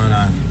around.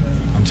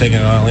 I'm taking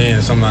it all in.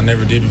 It's something I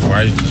never did before.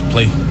 I used to just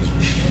play.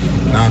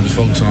 Now I'm just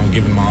focusing on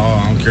giving my all.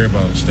 I don't care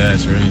about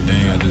stats or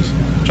anything. I just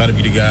try to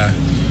be the guy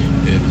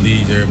that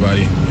leads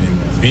everybody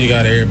and be the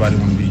guy that everybody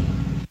want to be.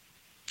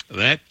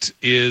 That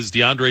is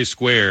DeAndre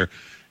Square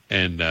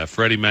and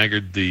Freddie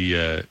Maggard,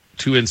 the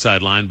 2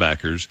 inside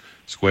linebackers,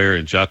 Square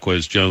and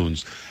Jaquez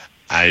Jones.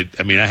 I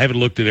mean, I haven't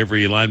looked at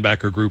every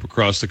linebacker group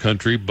across the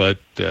country, but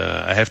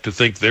I have to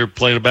think they're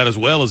playing about as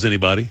well as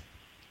anybody.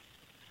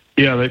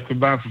 Yeah, they've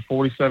combined for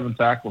 47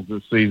 tackles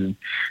this season.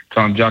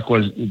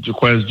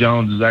 Jaquez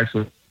Jones is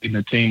actually leading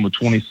the team with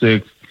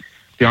 26.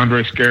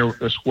 DeAndre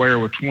Square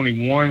with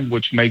 21,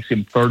 which makes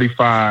him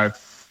 35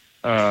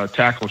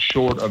 tackles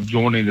short of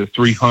joining the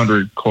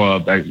 300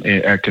 club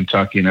at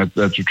Kentucky, and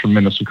that's a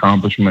tremendous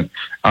accomplishment.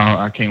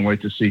 I can't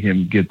wait to see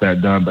him get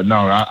that done. But,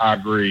 no, I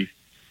agree.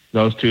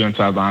 Those 2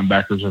 inside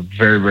linebackers are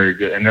very, very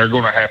good, and they're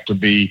going to have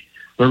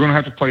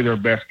to play their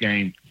best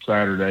game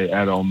Saturday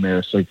at Ole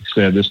Miss. Like you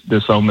said,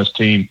 this Ole Miss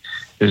team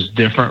is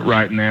different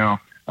right now.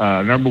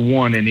 Number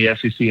 1 in the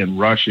SEC in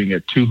rushing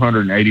at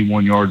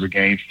 281 yards a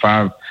game,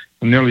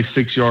 nearly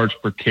 6 yards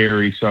per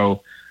carry.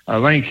 So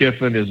Lane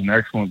Kiffin is an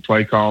excellent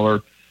play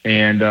caller,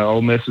 and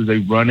Ole Miss is a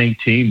running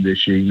team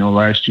this year. You know,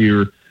 last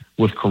year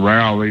with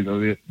Corral,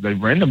 they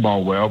ran the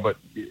ball well, but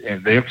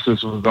the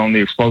emphasis was on the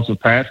explosive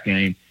pass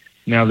game.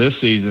 Now this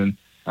season,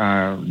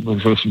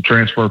 with some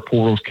transfer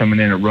portals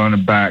coming in at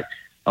running back,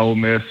 Ole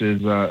Miss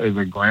is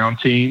a ground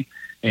team,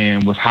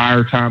 and with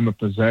higher time of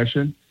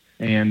possession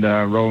and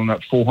rolling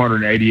up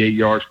 488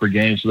 yards per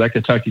game. So that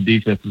Kentucky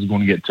defense is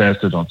going to get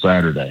tested on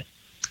Saturday.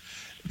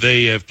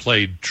 They have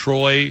played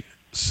Troy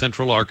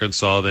Central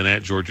Arkansas, then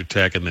at Georgia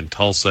Tech, and then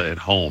Tulsa at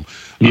home.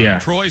 Yeah.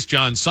 Troy's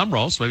John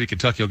Sumrall, so maybe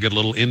Kentucky will get a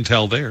little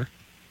intel there.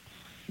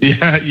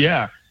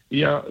 Yeah.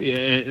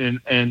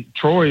 And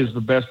Troy is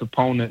the best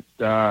opponent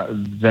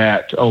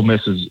that Ole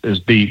Miss is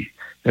beat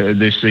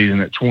this season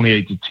at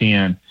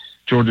 28-10.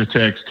 Georgia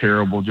Tech's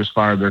terrible, just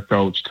fired their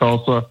coach.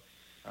 Tulsa,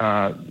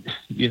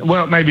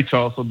 maybe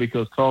Tulsa,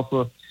 because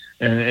Tulsa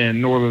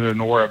and Northern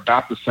Illinois are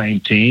about the same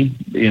team,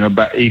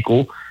 about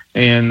equal.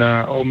 And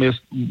Ole Miss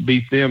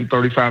beat them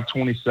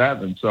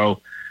 35-27.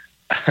 So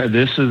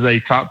this is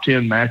a top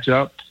 10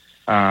 matchup.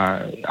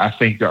 I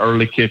think the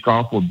early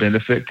kickoff will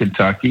benefit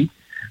Kentucky.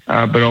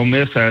 But Ole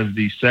Miss has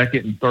the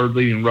second and third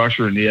leading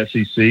rusher in the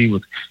SEC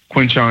with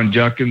Quinshon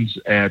Judkins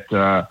at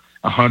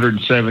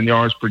 107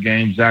 yards per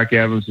game. Zach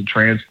Evans, the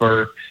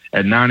transfer,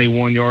 at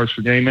 91 yards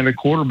per game. And the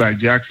quarterback,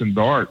 Jackson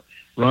Dart,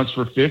 runs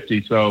for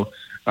 50. So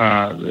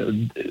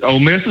Ole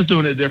Miss is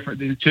doing it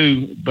different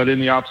too, but in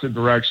the opposite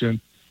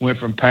direction. Went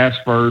from pass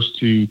first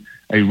to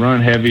a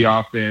run-heavy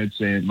offense,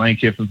 and Lane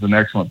Kiffin's an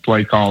excellent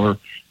play caller.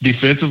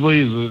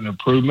 Defensively is an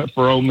improvement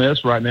for Ole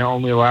Miss right now,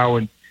 only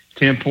allowing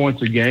 10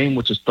 points a game,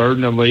 which is third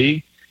in the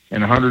league,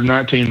 and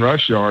 119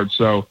 rush yards,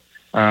 so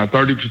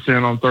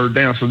 30% on third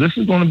down. So this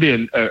is going to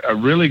be a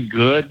really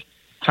good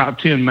top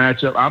 10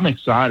 matchup. I'm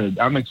excited.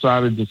 I'm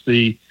excited to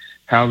see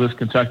how this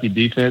Kentucky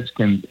defense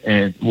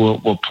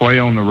will play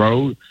on the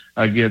road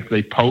against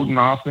a potent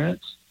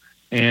offense.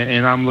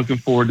 And I'm looking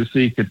forward to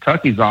see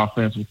Kentucky's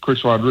offense with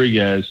Chris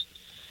Rodriguez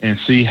and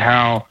see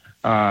how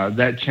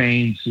that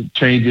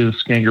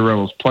changes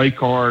Scangarello's play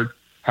card,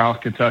 how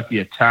Kentucky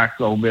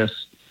attacks Ole Miss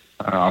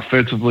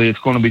offensively. It's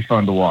going to be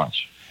fun to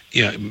watch.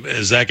 Yeah,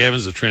 Zach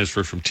Evans, the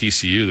transfer from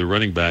TCU, the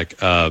running back.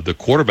 The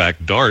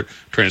quarterback, Dart,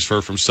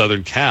 transfer from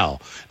Southern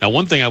Cal. Now,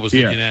 one thing I was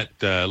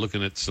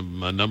looking at some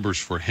numbers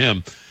for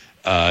him.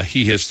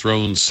 He has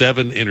thrown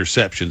 7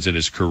 interceptions in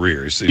his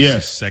career. It's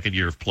his second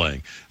year of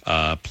playing.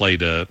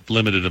 Played a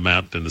limited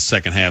amount in the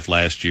second half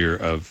last year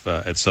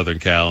at Southern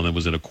Cal, and then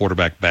was in a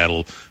quarterback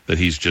battle that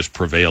he's just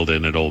prevailed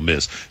in at Ole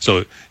Miss.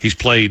 So he's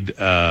played.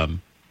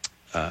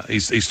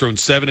 He's thrown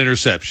 7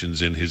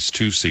 interceptions in his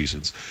 2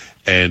 seasons,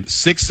 and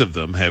 6 of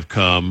them have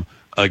come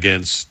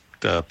against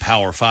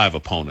Power 5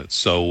 opponents.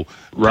 So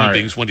one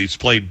things when he's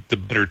played the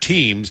better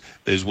teams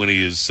is when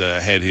he has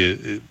had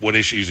what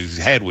issues he's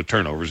had with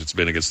turnovers. It's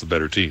been against the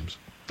better teams.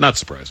 Not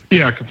surprising.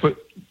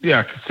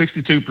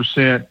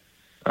 62%,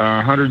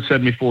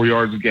 174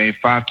 yards a game,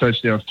 5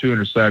 touchdowns, 2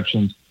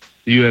 interceptions.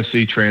 The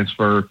USC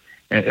transfer.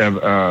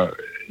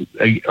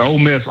 Ole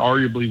Miss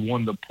arguably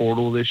won the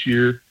portal this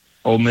year.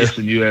 Ole Miss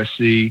and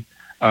USC.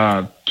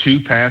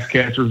 2 pass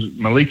catchers.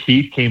 Malik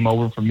Heath came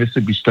over from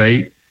Mississippi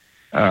State.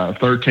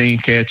 13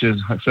 catches,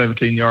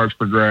 17 yards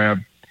per grab.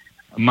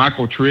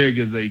 Michael Trigg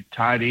is a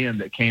tight end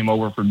that came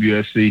over from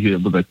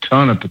USC with a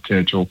ton of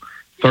potential.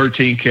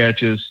 13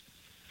 catches,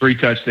 3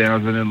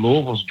 touchdowns. And then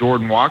Louisville's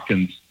Jordan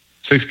Watkins,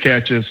 6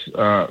 catches,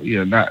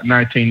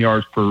 19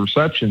 yards per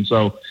reception.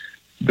 So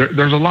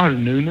there's a lot of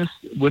newness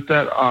with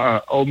that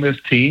Ole Miss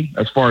team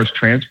as far as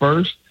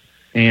transfers.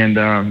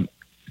 And,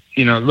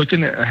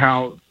 looking at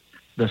how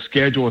the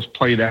schedule is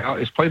played out,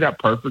 it's played out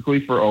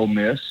perfectly for Ole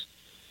Miss.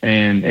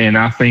 And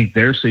I think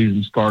their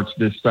season starts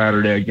this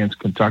Saturday against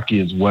Kentucky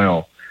as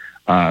well.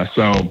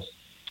 So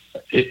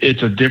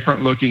it's a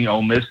different-looking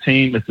Ole Miss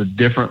team. It's a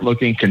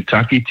different-looking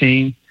Kentucky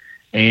team.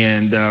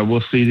 And we'll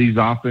see these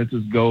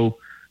offenses go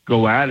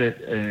at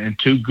it, and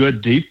 2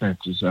 good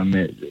defenses. I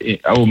mean,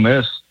 Ole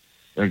Miss,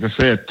 like I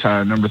said,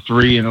 number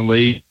 3 in the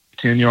league,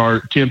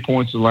 10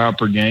 points allowed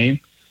per game.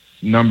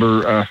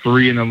 Number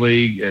 3 in the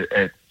league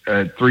at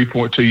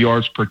 3.2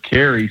 yards per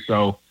carry.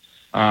 So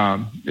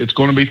it's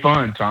going to be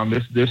fun, Tom.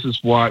 This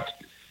is what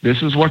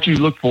you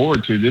look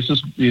forward to. This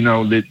is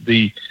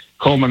the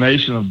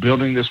culmination of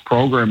building this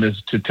program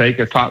is to take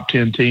a top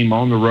 10 team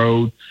on the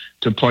road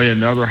to play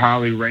another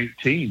highly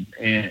ranked team,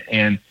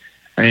 and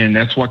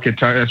that's where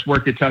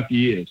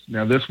Kentucky is.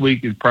 Now this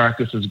week in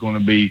practice is going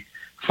to be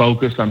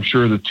focused. I'm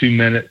sure the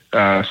 2-minute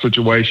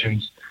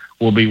situations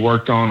will be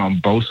worked on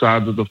both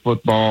sides of the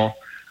football.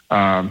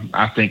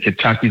 I think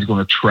Kentucky's going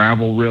to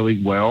travel really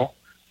well.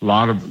 A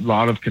lot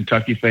of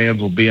Kentucky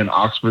fans will be in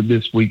Oxford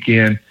this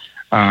weekend.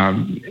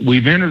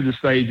 We've entered the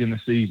stage in the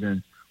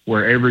season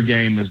where every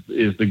game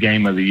is the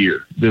game of the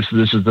year. This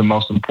is the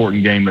most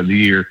important game of the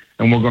year,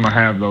 and we're going to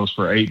have those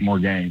for 8 more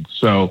games.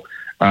 So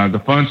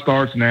the fun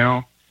starts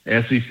now.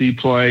 SEC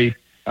play,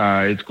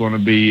 it's going to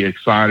be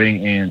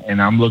exciting,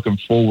 and I'm looking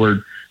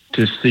forward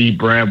to see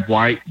Brad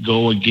White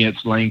go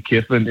against Lane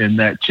Kiffin in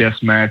that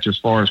chess match as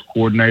far as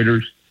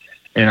coordinators.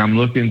 And I'm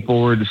looking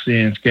forward to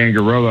seeing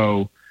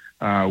Scangarello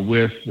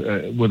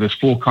with his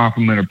full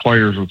complement of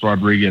players with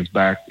Rodriguez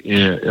back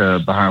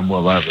behind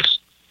Will Levis.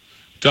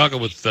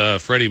 Talking with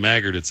Freddie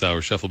Maggard, it's our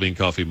Shuffle Bean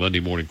Coffee Monday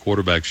morning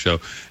quarterback show.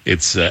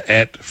 It's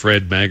at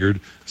Fred Maggard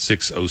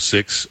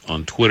 606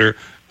 on Twitter.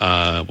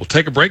 We'll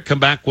take a break, come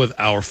back with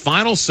our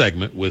final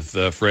segment with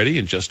Freddie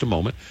in just a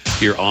moment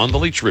here on the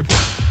Leach Report.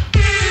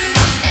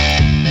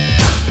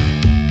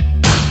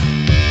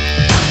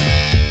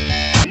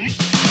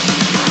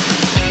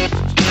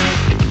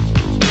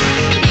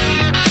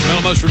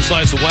 Mushroom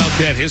Slice of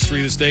Wildcat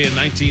history. This day in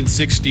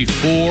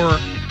 1964,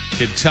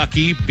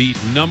 Kentucky beat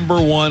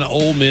 #1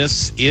 Ole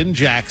Miss in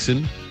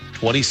Jackson,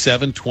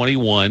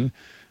 27-21.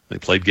 They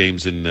played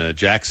games in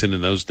Jackson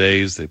in those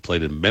days. They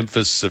played in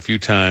Memphis a few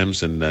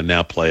times, and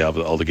now play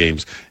all the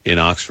games in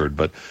Oxford.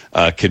 But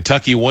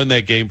Kentucky won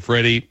that game,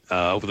 Freddie,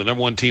 over the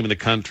 #1 team in the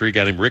country.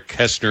 Got him Rick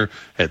Kessner,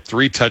 had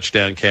 3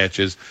 touchdown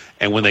catches.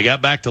 And when they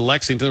got back to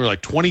Lexington, there were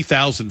like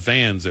 20,000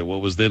 fans at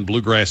what was then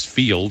Bluegrass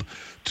Field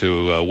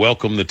to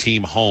welcome the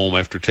team home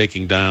after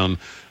taking down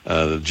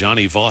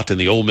Johnny Vaught and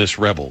the Ole Miss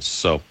Rebels.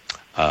 So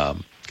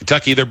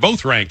Kentucky, they're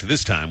both ranked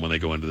this time when they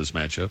go into this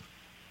matchup.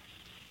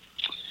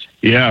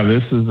 Yeah,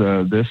 this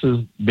is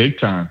big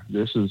time.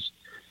 This is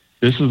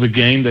a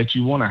game that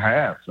you want to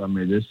have. I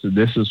mean, this is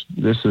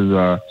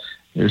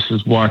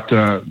what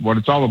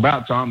it's all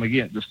about, Tom.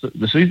 Again,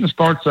 the season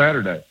starts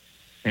Saturday,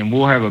 and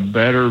we'll have a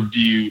better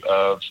view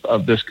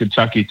of this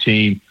Kentucky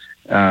team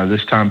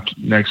this time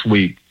next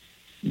week,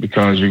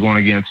 because you're going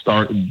against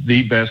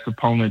the best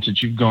opponents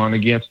that you've gone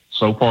against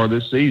so far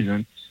this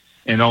season.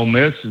 And Ole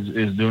Miss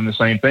is doing the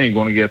same thing,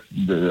 going to get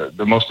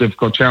the most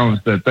difficult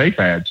challenge that they've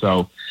had.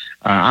 So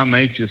I'm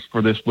anxious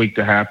for this week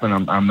to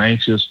happen. I'm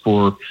anxious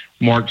for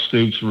Mark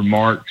Stoops'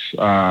 remarks,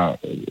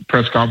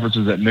 press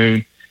conferences at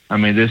noon. I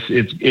mean,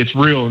 it's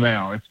real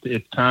now.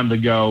 It's time to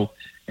go,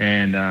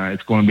 and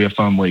it's going to be a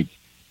fun week.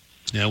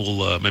 Yeah,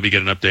 we'll maybe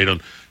get an update on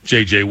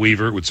J.J.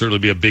 Weaver. It would certainly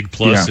be a big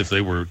plus if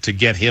they were to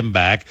get him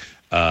back.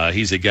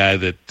 He's a guy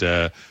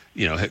that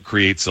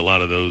creates a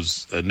lot of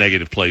those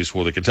negative plays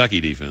for the Kentucky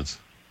defense.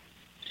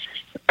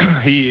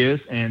 He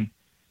is, and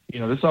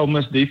this Ole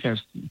Miss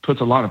defense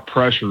puts a lot of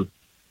pressure,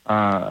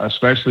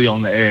 especially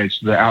on the edge,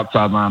 the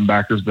outside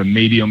linebackers, the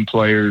medium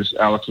players,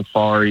 Alex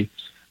Afari,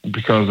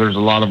 because there's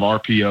a lot of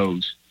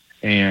RPOs,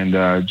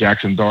 and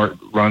Jackson Dart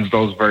runs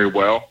those very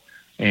well,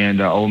 and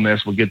Ole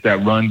Miss will get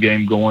that run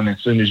game going as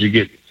soon as you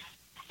get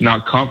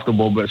not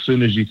comfortable, but as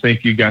soon as you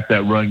think you got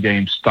that run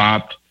game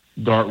stopped,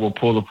 Dart will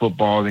pull the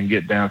football and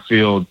get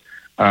downfield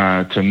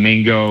to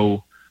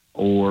Mingo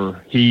or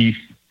Heath,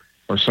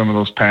 or some of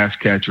those pass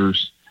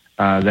catchers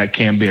that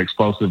can be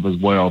explosive as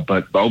well.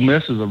 But Ole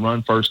Miss is a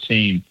run-first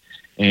team,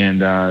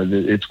 and I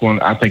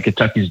think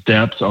Kentucky's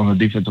depth on the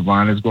defensive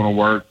line is going to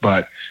work,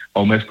 but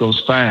Ole Miss goes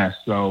fast.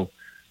 So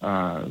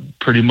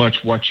pretty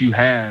much what you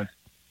have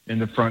in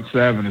the front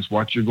seven is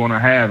what you're going to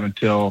have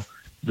until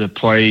the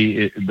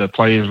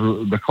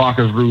clock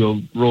is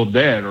ruled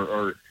dead,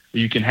 or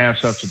you can have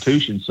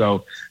substitutions.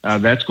 So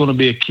that's going to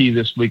be a key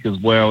this week as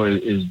well,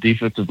 is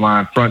defensive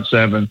line, front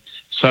seven,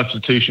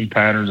 substitution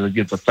patterns that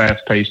get the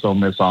fast-paced Ole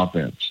Miss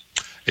offense.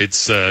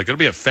 It's going to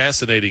be a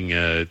fascinating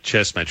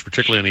chess match,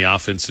 particularly on the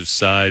offensive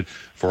side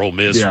for Ole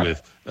Miss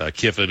with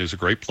Kiffin, who's a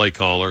great play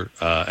caller,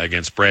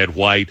 against Brad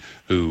White,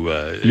 who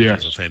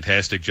does a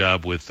fantastic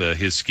job with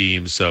his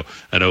schemes. So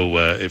I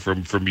know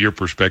from your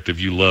perspective,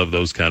 you love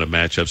those kind of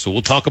matchups. So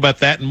we'll talk about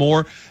that and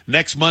more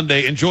next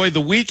Monday. Enjoy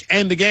the week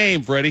and the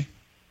game, Freddie.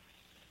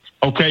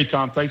 Okay,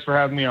 Tom. Thanks for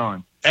having me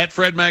on. At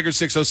Fred Maggard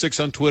 606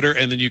 on Twitter,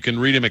 and then you can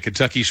read him at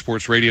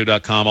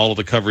KentuckySportsRadio.com, all of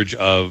the coverage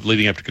of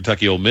leading up to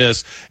Kentucky Ole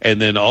Miss.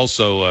 And then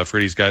also,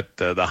 Freddie's got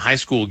the high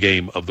school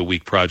game of the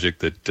week project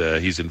that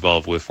he's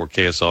involved with for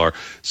KSR.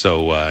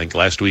 So I think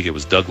last week it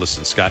was Douglas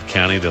and Scott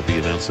County. They'll be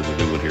announcing the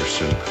new one here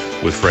soon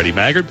with Freddie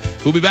Maggard,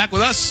 who'll be back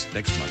with us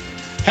next month.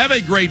 Have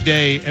a great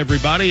day,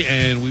 everybody,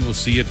 and we will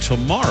see you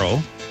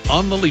tomorrow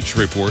on the Leach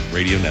Report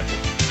Radio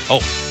Network.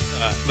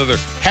 Another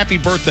happy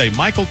birthday,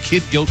 Michael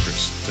Kidd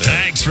Gilchrist.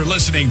 Thanks for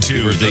listening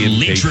to the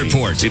Leach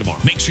Report. See you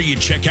tomorrow. Make sure you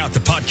check out the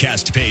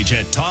podcast page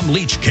at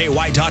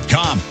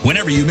TomLeachKY.com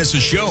whenever you miss a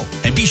show.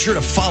 And be sure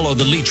to follow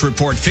the Leach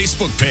Report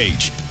Facebook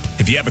page.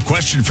 If you have a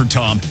question for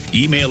Tom,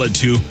 email it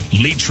to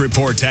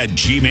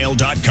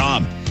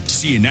leachreport@gmail.com.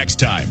 See you next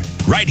time,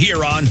 right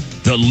here on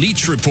the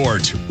Leach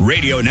Report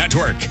Radio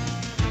Network.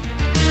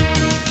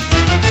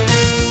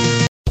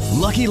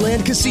 Lucky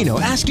Land Casino,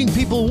 asking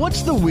people,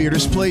 what's the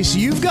weirdest place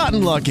you've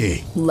gotten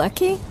lucky?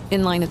 Lucky?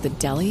 In line at the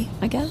deli,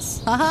 I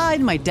guess? Aha,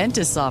 in my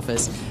dentist's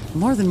office.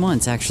 More than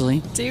once,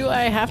 actually. Do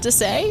I have to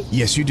say?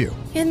 Yes, you do.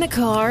 In the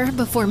car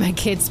before my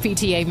kids'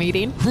 PTA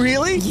meeting.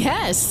 Really?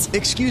 Yes.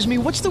 Excuse me,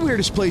 what's the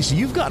weirdest place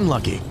you've gotten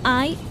lucky?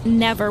 I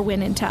never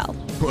win and tell.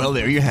 Well,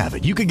 there you have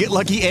it. You can get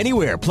lucky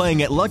anywhere,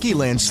 playing at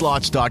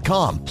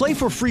LuckyLandSlots.com. Play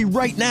for free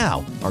right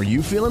now. Are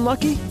you feeling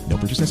lucky? No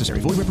purchase necessary.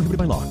 Void where prohibited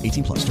by law.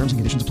 18+. Terms and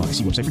conditions apply.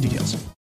 See website for details.